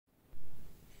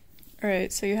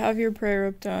Alright, so you have your prayer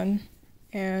rope done,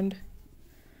 and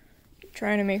you're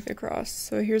trying to make the cross.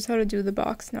 So here's how to do the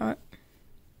box knot.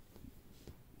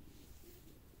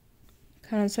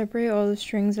 Kind of separate all the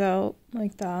strings out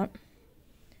like that.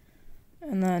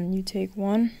 And then you take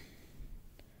one,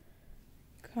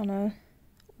 kind of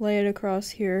lay it across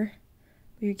here.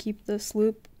 You keep this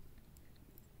loop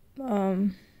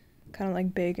kind of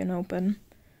like big and open.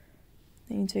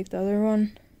 Then you take the other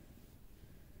one,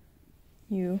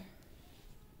 you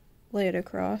lay it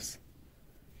across.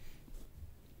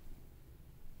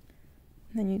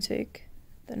 And then you take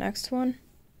the next one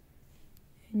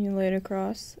and you lay it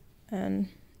across, and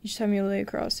each time you lay it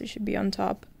across it should be on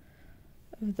top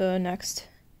of the next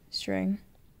string.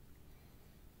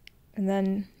 And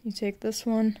then you take this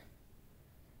one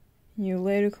and you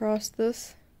lay it across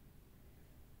this,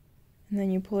 and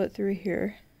then you pull it through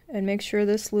here, and make sure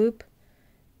this loop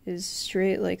is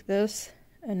straight like this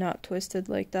and not twisted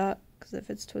like that, because if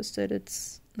it's twisted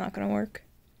it's not going to work.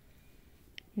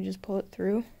 You just pull it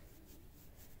through,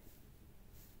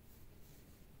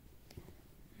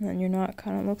 and then your knot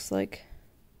kind of looks like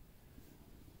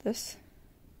this.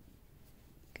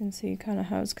 You can see kind of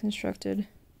how it's constructed.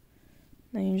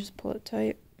 Then you just pull it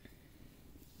tight.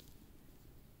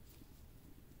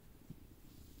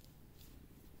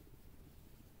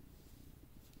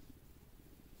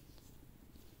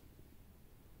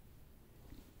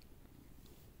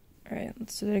 Alright,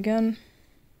 let's do it again.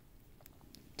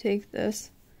 Take this,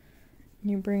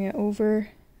 and you bring it over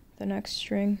the next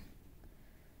string.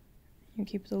 You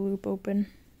keep the loop open.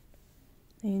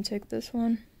 Then you take this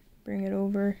one, bring it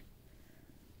over,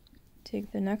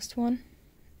 take the next one,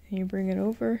 and you bring it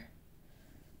over.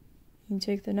 You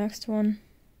take the next one,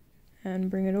 and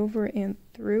bring it over and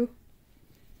through.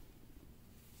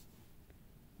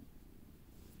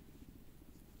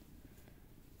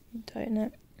 You tighten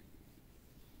it.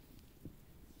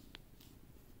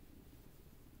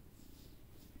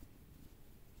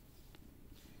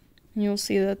 And you'll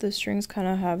see that the strings kind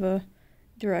of have a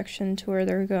direction to where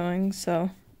they're going,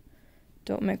 so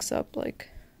don't mix up, like,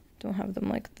 don't have them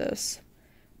like this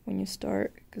when you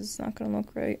start, because it's not going to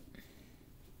look right.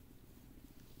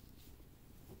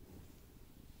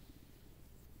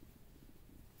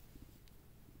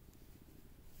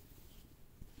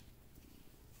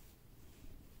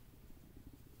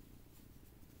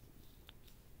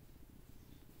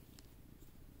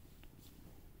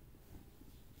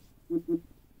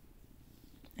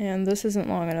 And this isn't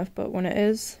long enough, but when it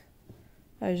is,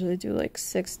 I usually do like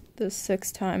six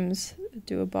times,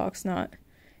 do a box knot.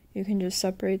 You can just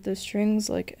separate the strings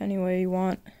like any way you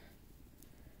want.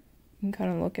 You can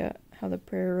kind of look at how the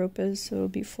prayer rope is, so it'll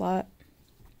be flat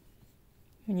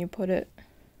when you put it.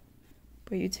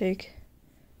 But you take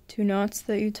 2 knots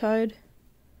that you tied,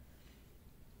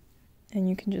 and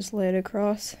you can just lay it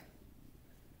across,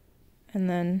 and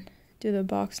then do the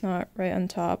box knot right on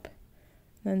top,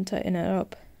 then tighten it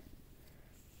up.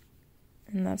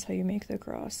 And that's how you make the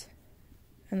cross.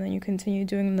 And then you continue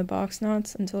doing the box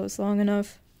knots until it's long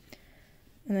enough.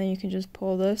 And then you can just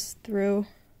pull this through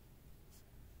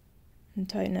and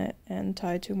tighten it and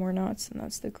tie 2 more knots, and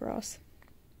that's the cross.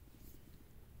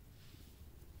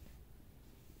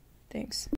 Thanks.